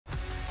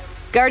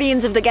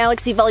Guardians of the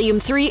Galaxy Volume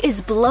 3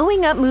 is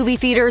blowing up movie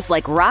theaters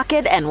like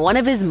Rocket and one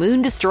of his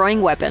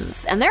moon-destroying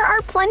weapons, and there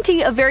are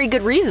plenty of very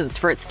good reasons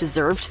for its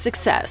deserved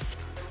success.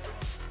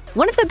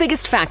 One of the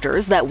biggest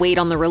factors that weighed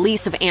on the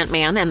release of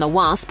Ant-Man and the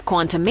Wasp: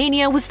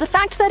 Quantumania was the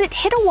fact that it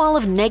hit a wall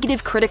of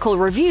negative critical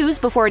reviews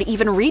before it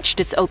even reached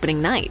its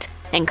opening night.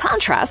 In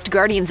contrast,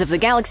 Guardians of the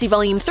Galaxy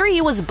Volume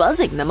 3 was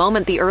buzzing the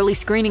moment the early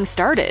screening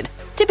started.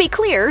 To be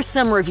clear,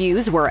 some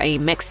reviews were a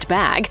mixed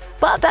bag,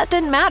 but that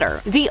didn't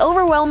matter. The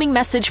overwhelming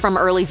message from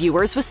early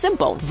viewers was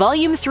simple: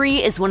 Volume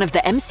 3 is one of the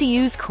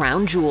MCU's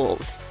crown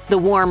jewels. The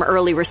warm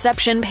early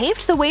reception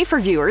paved the way for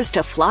viewers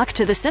to flock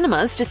to the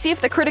cinemas to see if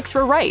the critics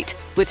were right.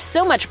 With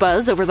so much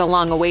buzz over the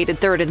long-awaited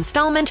third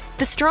installment,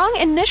 the strong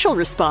initial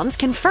response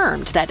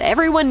confirmed that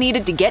everyone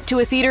needed to get to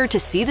a theater to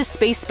see the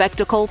space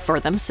spectacle for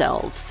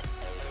themselves.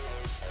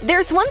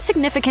 There's one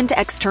significant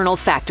external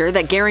factor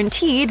that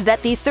guaranteed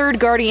that the third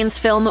Guardians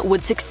film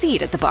would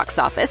succeed at the box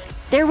office.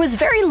 There was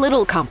very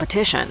little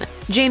competition.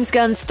 James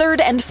Gunn's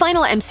third and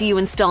final MCU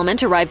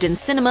installment arrived in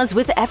cinemas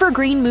with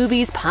evergreen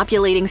movies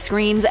populating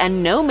screens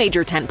and no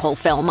major tentpole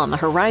film on the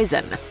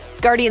horizon.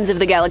 Guardians of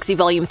the Galaxy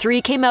Volume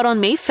 3 came out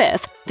on May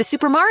 5th. The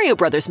Super Mario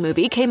Bros.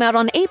 Movie came out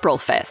on April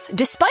 5th.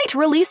 Despite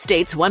release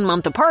dates 1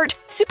 month apart,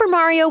 Super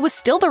Mario was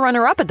still the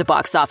runner-up at the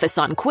box office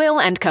on Quill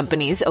and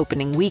Company's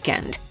opening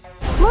weekend.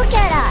 Look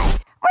at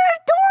us!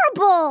 We're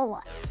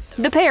adorable!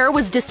 The pair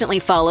was distantly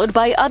followed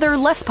by other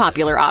less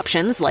popular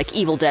options like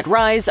Evil Dead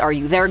Rise, Are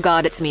You There,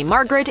 God? It's Me,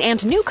 Margaret,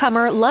 and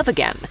newcomer Love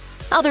Again.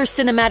 Other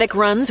cinematic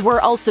runs were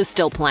also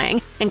still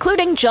playing,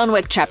 including John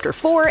Wick Chapter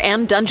 4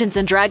 and Dungeons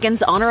 &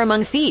 Dragons: Honor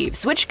Among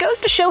Thieves, which goes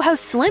to show how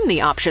slim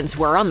the options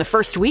were on the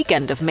first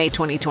weekend of May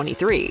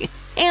 2023.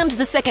 And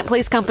the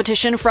second-place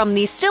competition from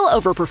the still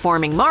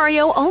overperforming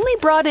Mario only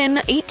brought in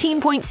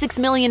 $18.6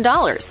 million,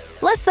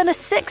 less than a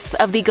sixth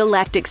of the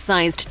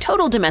galactic-sized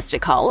total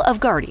domestic haul of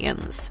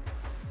Guardians.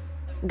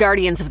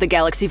 Guardians of the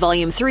Galaxy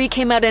Volume 3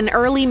 came out in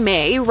early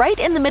May, right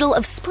in the middle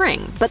of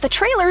spring, but the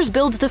trailers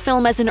billed the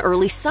film as an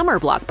early summer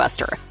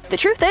blockbuster. The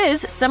truth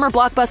is, summer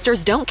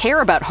blockbusters don't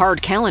care about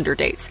hard calendar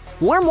dates.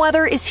 Warm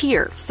weather is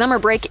here, summer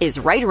break is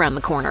right around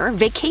the corner,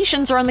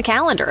 vacations are on the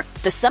calendar.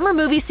 The summer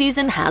movie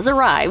season has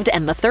arrived,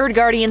 and the third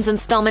Guardians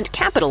installment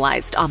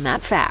capitalized on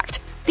that fact.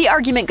 The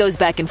argument goes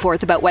back and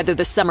forth about whether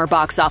the summer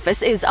box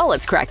office is all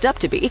it's cracked up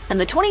to be, and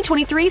the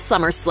 2023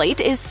 summer slate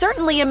is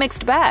certainly a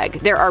mixed bag.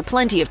 There are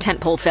plenty of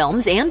tentpole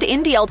films and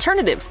indie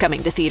alternatives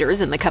coming to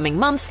theaters in the coming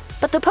months,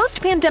 but the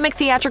post-pandemic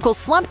theatrical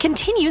slump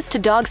continues to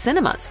dog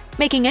cinemas,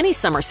 making any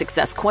summer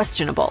success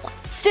questionable.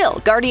 Still,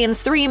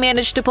 Guardians 3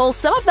 managed to pull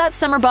some of that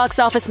summer box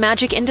office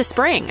magic into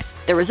spring.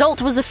 The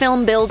result was a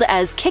film billed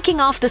as kicking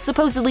off the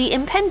supposedly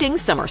impending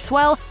summer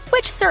swell,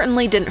 which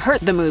certainly didn't hurt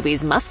the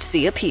movie's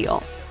must-see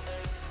appeal.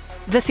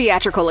 The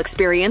theatrical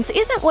experience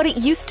isn't what it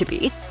used to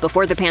be.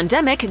 Before the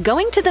pandemic,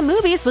 going to the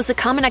movies was a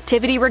common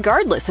activity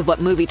regardless of what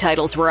movie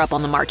titles were up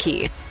on the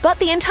marquee. But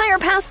the entire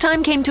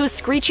pastime came to a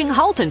screeching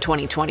halt in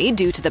 2020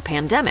 due to the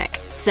pandemic.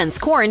 Since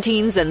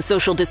quarantines and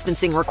social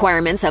distancing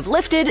requirements have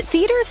lifted,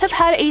 theaters have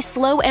had a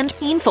slow and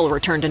painful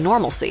return to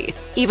normalcy.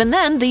 Even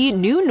then, the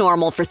new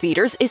normal for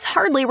theaters is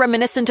hardly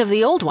reminiscent of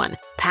the old one.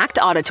 Packed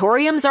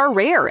auditoriums are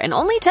rare and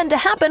only tend to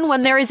happen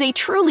when there is a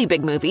truly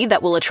big movie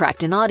that will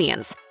attract an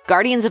audience.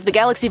 Guardians of the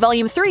Galaxy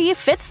Volume 3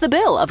 fits the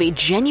bill of a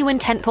genuine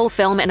tentpole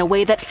film in a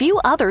way that few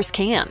others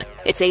can.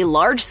 It's a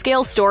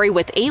large-scale story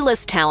with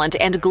A-list talent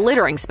and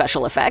glittering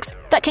special effects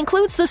that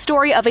concludes the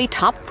story of a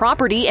top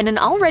property in an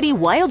already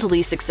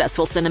wildly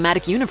successful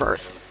cinematic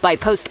universe. By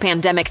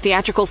post-pandemic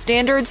theatrical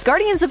standards,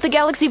 Guardians of the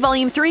Galaxy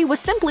Volume 3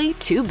 was simply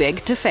too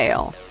big to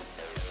fail.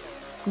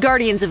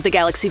 Guardians of the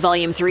Galaxy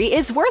Volume 3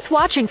 is worth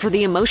watching for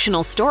the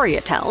emotional story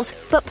it tells,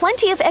 but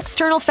plenty of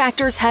external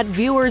factors had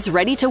viewers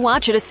ready to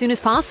watch it as soon as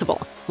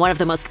possible. One of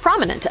the most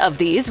prominent of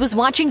these was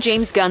watching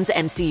James Gunn's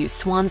MCU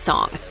swan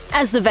song.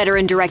 As the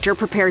veteran director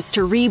prepares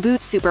to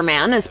reboot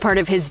Superman as part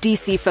of his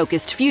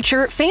DC-focused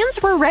future,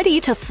 fans were ready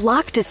to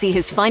flock to see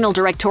his final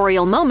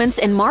directorial moments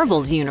in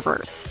Marvel's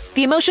universe.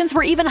 The emotions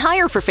were even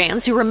higher for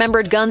fans who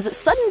remembered Gunn's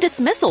sudden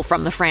dismissal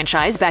from the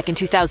franchise back in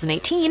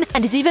 2018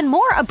 and his even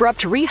more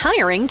abrupt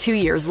rehiring 2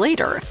 years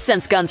later.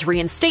 Since Gunn's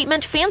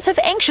reinstatement, fans have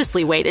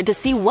anxiously waited to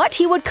see what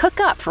he would cook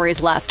up for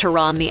his last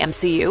hurrah in the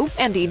MCU,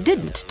 and he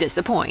didn't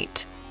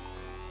disappoint.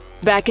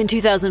 Back in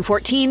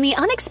 2014, the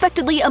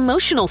unexpectedly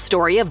emotional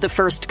story of the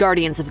first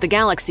Guardians of the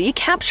Galaxy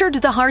captured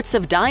the hearts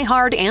of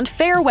die-hard and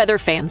fair-weather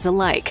fans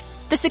alike.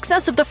 The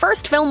success of the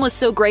first film was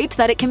so great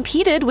that it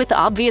competed with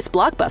obvious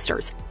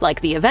blockbusters, like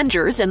The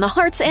Avengers, in the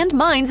hearts and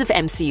minds of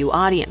MCU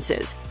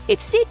audiences.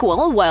 Its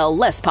sequel, while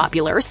less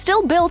popular,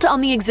 still built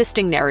on the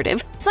existing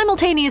narrative,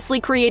 simultaneously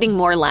creating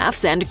more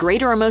laughs and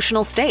greater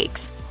emotional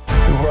stakes.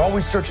 We were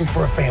always searching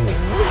for a family,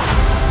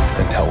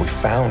 until we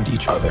found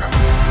each other.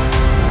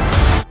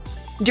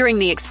 During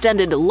the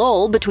extended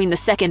lull between the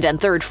second and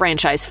third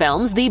franchise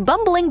films, the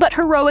bumbling but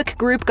heroic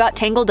group got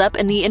tangled up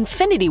in the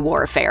Infinity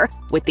War affair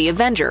with the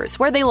Avengers,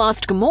 where they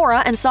lost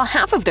Gamora and saw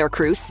half of their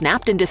crew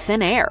snapped into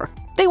thin air.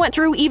 They went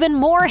through even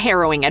more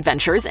harrowing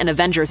adventures in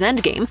Avengers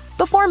Endgame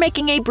before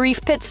making a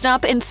brief pit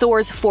stop in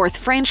Thor's fourth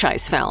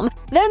franchise film.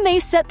 Then they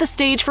set the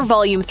stage for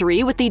Volume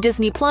 3 with the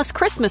Disney Plus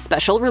Christmas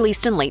special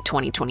released in late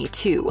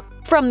 2022.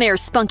 From their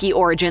spunky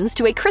origins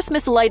to a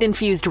Christmas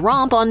light-infused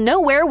romp on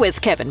Nowhere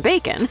with Kevin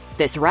Bacon,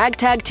 this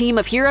ragtag team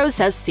of heroes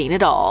has seen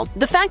it all.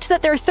 The fact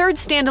that their third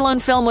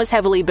standalone film was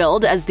heavily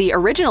billed as the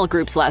original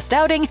group's last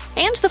outing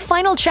and the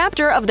final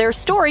chapter of their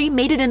story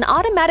made it an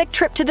automatic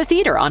trip to the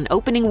theater on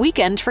opening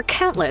weekend for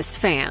countless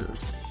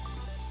fans.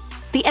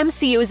 The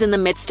MCU is in the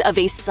midst of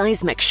a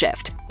seismic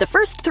shift. The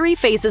first 3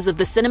 phases of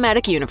the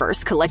cinematic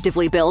universe,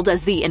 collectively billed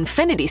as the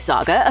Infinity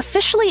Saga,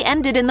 officially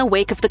ended in the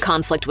wake of the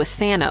conflict with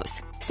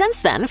Thanos.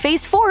 Since then,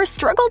 Phase 4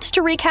 struggled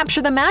to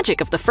recapture the magic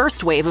of the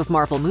first wave of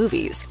Marvel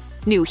movies.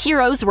 New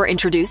heroes were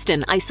introduced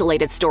in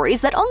isolated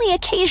stories that only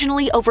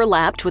occasionally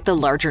overlapped with the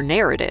larger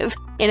narrative.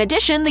 In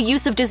addition, the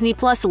use of Disney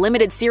Plus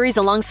limited series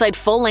alongside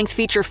full-length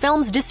feature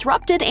films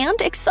disrupted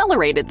and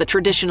accelerated the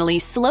traditionally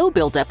slow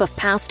buildup of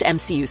past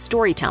MCU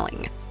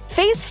storytelling.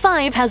 Phase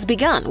 5 has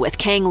begun, with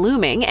Kang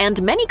looming and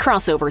many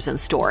crossovers in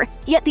store,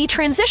 yet the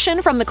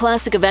transition from the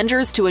classic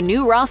Avengers to a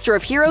new roster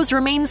of heroes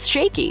remains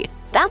shaky.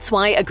 That's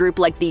why a group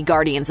like the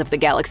Guardians of the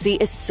Galaxy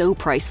is so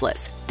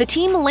priceless. The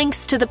team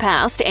links to the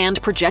past and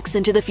projects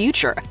into the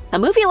future. A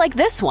movie like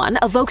this one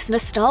evokes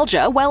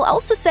nostalgia while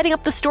also setting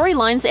up the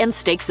storylines and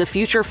stakes of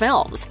future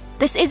films.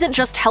 This isn't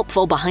just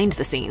helpful behind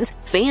the scenes,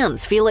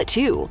 fans feel it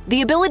too.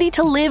 The ability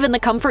to live in the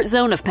comfort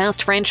zone of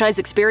past franchise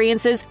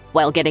experiences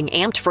while getting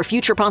amped for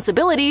future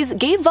possibilities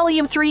gave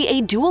Volume 3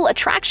 a dual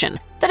attraction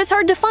that is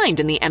hard to find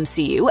in the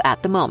MCU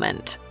at the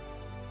moment.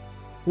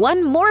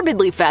 One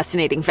morbidly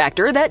fascinating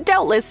factor that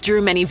doubtless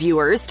drew many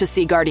viewers to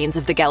see Guardians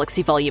of the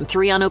Galaxy Volume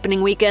 3 on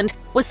opening weekend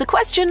was the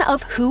question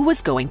of who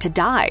was going to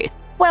die.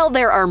 While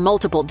there are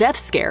multiple death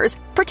scares,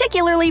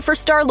 particularly for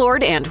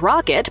Star-Lord and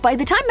Rocket, by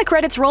the time the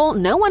credits roll,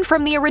 no one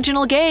from the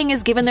original gang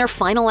is given their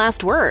final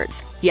last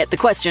words. Yet the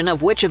question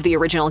of which of the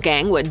original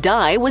gang would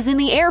die was in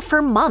the air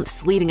for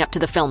months leading up to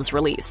the film's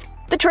release.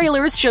 The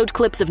trailers showed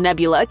clips of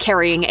Nebula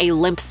carrying a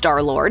limp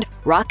Star-Lord,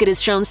 Rocket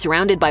is shown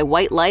surrounded by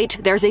white light,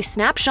 there's a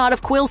snapshot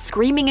of Quill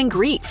screaming in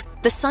grief.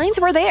 The signs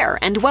were there,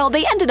 and while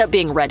they ended up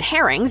being red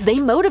herrings, they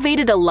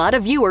motivated a lot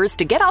of viewers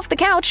to get off the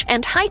couch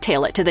and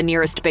hightail it to the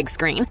nearest big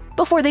screen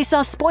before they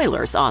saw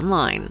spoilers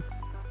online.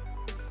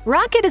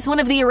 Rocket is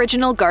one of the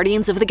original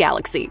Guardians of the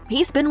Galaxy.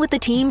 He's been with the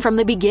team from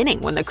the beginning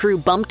when the crew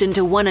bumped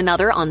into one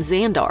another on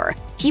Xandar.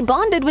 He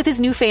bonded with his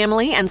new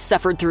family and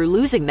suffered through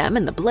losing them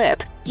in the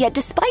blip. Yet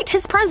despite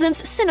his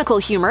presence, cynical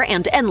humor,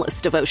 and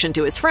endless devotion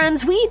to his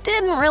friends, we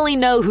didn't really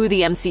know who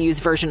the MCU's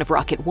version of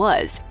Rocket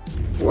was.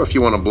 Or if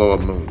you want to blow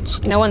up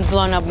moons. No one's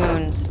blown up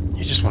moons.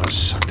 You just want to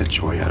suck the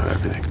joy out of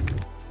everything.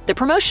 The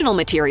promotional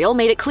material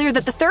made it clear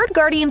that the third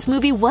Guardians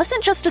movie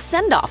wasn't just a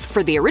send-off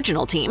for the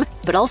original team,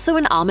 but also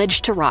an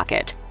homage to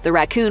Rocket. The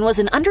Raccoon was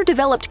an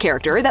underdeveloped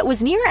character that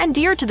was near and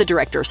dear to the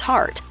director's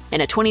heart.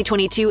 In a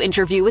 2022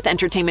 interview with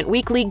Entertainment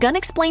Weekly, Gunn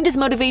explained his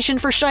motivation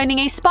for shining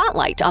a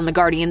spotlight on the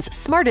Guardians'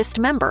 smartest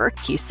member.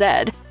 He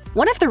said,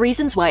 "One of the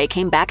reasons why I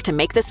came back to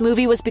make this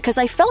movie was because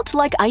I felt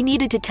like I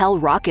needed to tell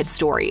Rocket's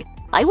story.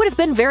 I would have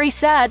been very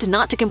sad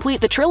not to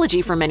complete the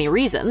trilogy for many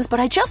reasons, but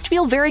I just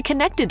feel very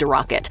connected to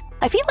Rocket.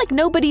 I feel like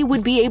nobody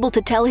would be able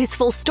to tell his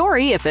full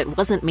story if it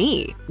wasn't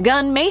me."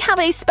 Gunn may have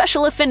a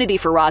special affinity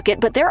for Rocket,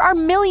 but there are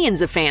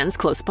millions of fans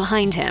close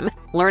behind him.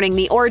 Learning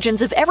the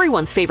origins of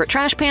everyone's favorite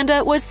trash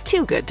panda was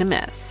too good to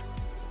miss.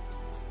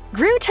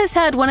 Groot has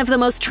had one of the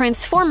most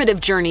transformative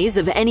journeys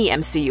of any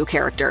MCU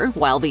character.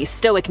 While the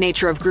stoic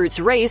nature of Groot's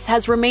race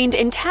has remained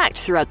intact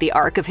throughout the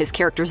arc of his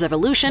character's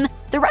evolution,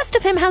 the rest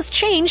of him has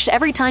changed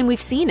every time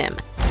we've seen him.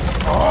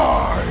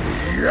 I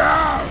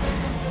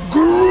am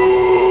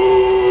Groot!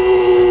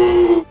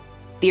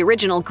 The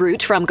original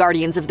Groot from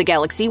Guardians of the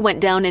Galaxy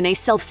went down in a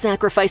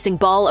self-sacrificing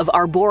ball of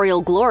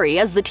arboreal glory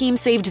as the team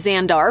saved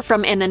Xandar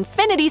from an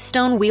Infinity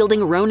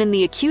Stone-wielding Ronan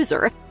the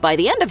Accuser. By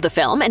the end of the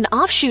film, an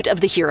offshoot of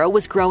the hero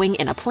was growing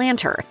in a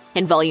planter.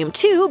 In Volume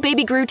 2,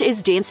 Baby Groot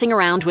is dancing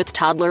around with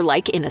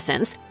toddler-like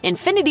innocence.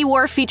 Infinity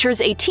War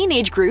features a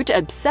teenage Groot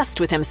obsessed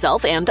with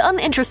himself and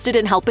uninterested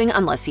in helping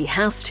unless he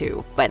has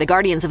to. By the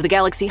Guardians of the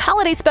Galaxy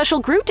Holiday Special,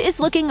 Groot is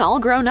looking all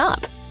grown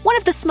up. One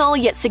of the small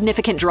yet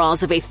significant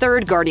draws of a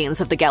third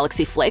Guardians of the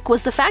Galaxy flick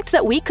was the fact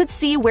that we could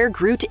see where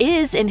Groot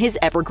is in his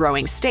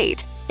ever-growing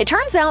state. It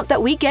turns out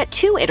that we get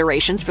 2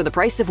 iterations for the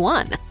price of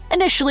 1.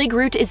 Initially,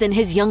 Groot is in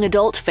his young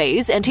adult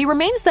phase, and he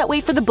remains that way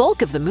for the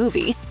bulk of the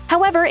movie.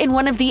 However, in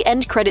one of the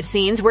end credit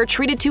scenes, we're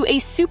treated to a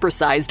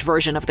supersized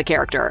version of the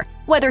character.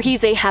 Whether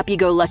he's a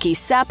happy-go-lucky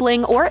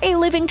sapling or a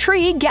living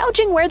tree,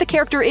 gouging where the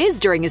character is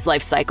during his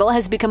life cycle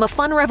has become a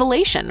fun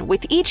revelation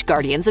with each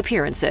Guardian's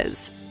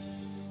appearances.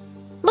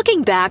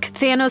 Looking back,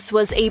 Thanos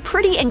was a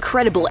pretty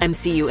incredible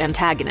MCU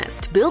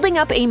antagonist. Building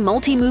up a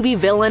multi-movie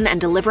villain and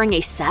delivering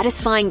a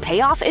satisfying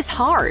payoff is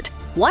hard.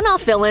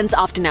 One-off villains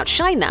often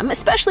outshine them,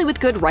 especially with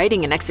good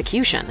writing and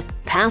execution.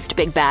 Past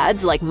big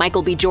bads like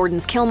Michael B.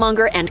 Jordan's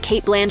Killmonger and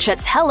Cate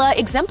Blanchett's Hela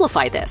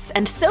exemplify this,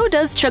 and so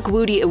does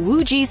Chukwudi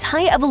Iwuji's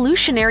High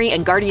Evolutionary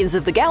and Guardians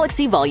of the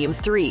Galaxy Volume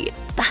 3.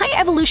 The High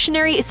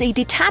Evolutionary is a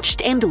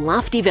detached and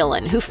lofty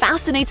villain who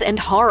fascinates and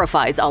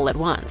horrifies all at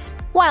once.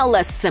 While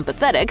less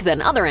sympathetic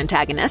than other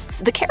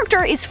antagonists, the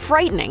character is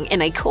frightening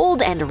in a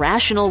cold and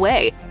rational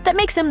way that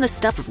makes him the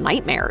stuff of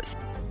nightmares.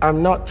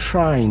 I'm not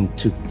trying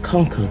to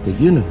conquer the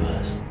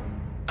universe.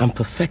 I'm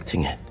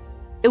perfecting it.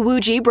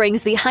 Iwuji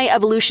brings the High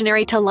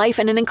Evolutionary to life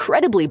in an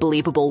incredibly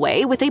believable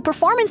way with a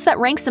performance that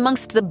ranks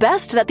amongst the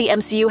best that the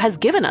MCU has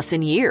given us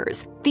in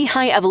years. The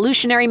High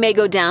Evolutionary may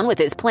go down with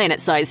his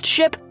planet-sized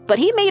ship, but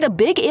he made a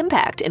big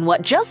impact in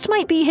what just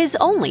might be his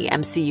only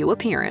MCU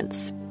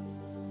appearance.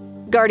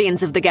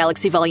 Guardians of the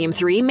Galaxy Volume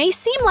 3 may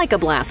seem like a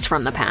blast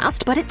from the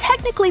past, but it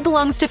technically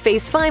belongs to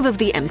Phase 5 of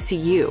the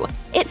MCU.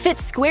 It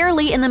fits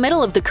squarely in the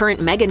middle of the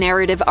current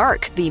mega-narrative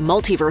arc, the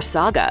Multiverse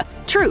saga.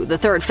 True, the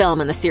third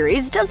film in the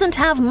series doesn't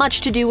have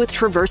much to do with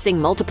traversing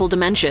multiple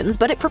dimensions,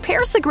 but it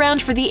prepares the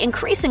ground for the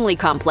increasingly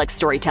complex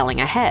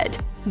storytelling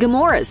ahead.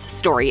 Gamora's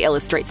story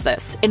illustrates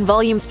this. In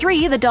Volume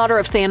 3, the daughter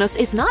of Thanos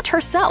is not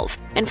herself.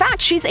 In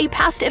fact, she's a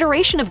past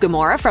iteration of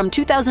Gamora from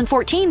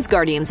 2014's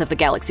Guardians of the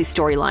Galaxy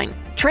storyline,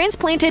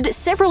 transplanted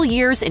several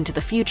years into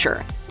the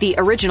future. The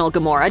original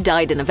Gamora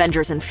died in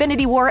Avengers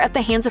Infinity War at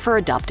the hands of her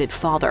adopted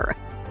father.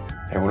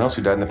 Everyone else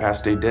who died in the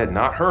past stayed dead,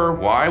 not her.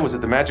 Why? Was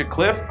it the magic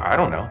cliff? I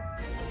don't know.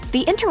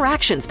 The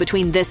interactions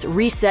between this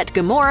reset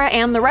Gamora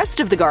and the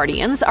rest of the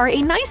Guardians are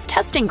a nice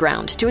testing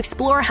ground to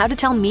explore how to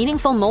tell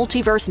meaningful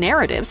multiverse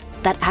narratives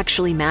that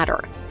actually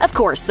matter. Of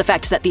course, the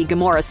fact that the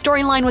Gamora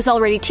storyline was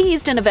already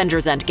teased in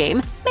Avengers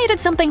Endgame made it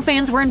something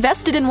fans were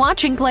invested in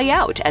watching play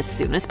out as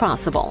soon as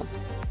possible.